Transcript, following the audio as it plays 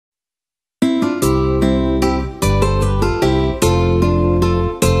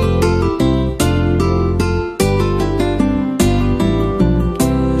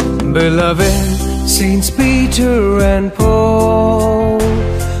Beloved Saints Peter and Paul,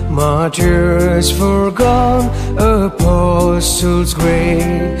 martyrs forgone, apostles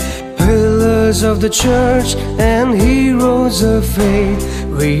great, pillars of the church and heroes of faith,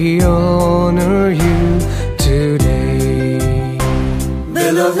 we honor you today.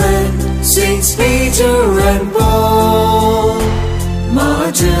 Beloved Saints Peter and Paul,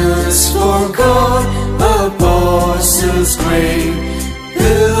 martyrs forgone, apostles great,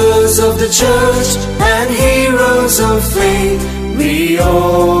 pillars of the church and heroes of faith, we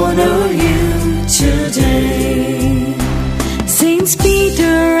honor you today. Saints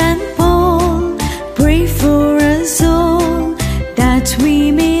Peter and Paul, pray for us all, that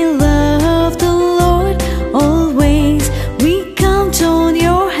we may love the Lord always. We count on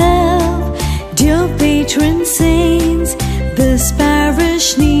your help, dear patron saints. This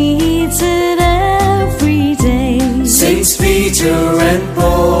parish needs it every day. Saints Peter and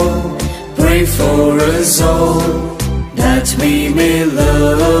Paul, pray for us all, that we may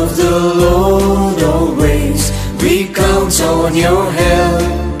love the Lord always. We count on your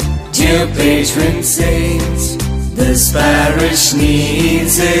help, dear patron saints. This parish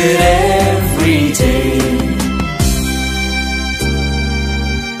needs it every day.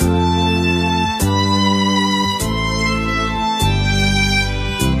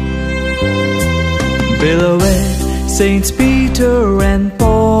 Beloved Saints Peter and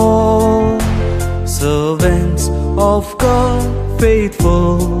Paul, servants of God,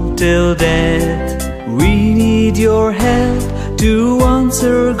 faithful till death, we need your help to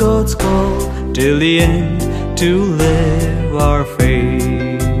answer God's call till the end, to live our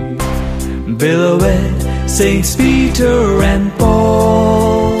faith. Beloved Saints Peter and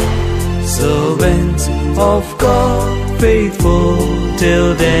Paul, servants of God, faithful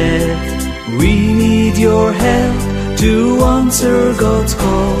till death, we need your help to answer God's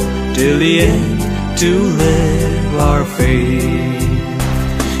call till the end, to live our faith.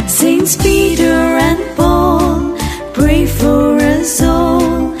 Saints Peter and Paul, pray for us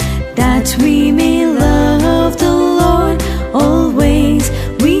all, that we may love the Lord always.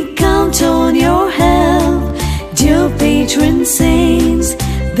 We count on your help, dear patron saints.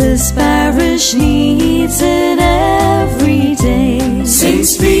 This parish needs it every day.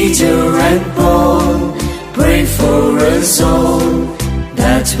 Saints Peter and Paul, pray for us all,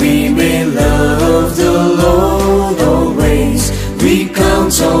 that we may love the Lord always. We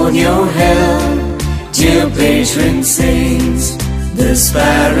count on your help, dear patron saints. This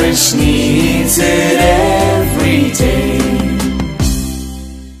parish needs it every day.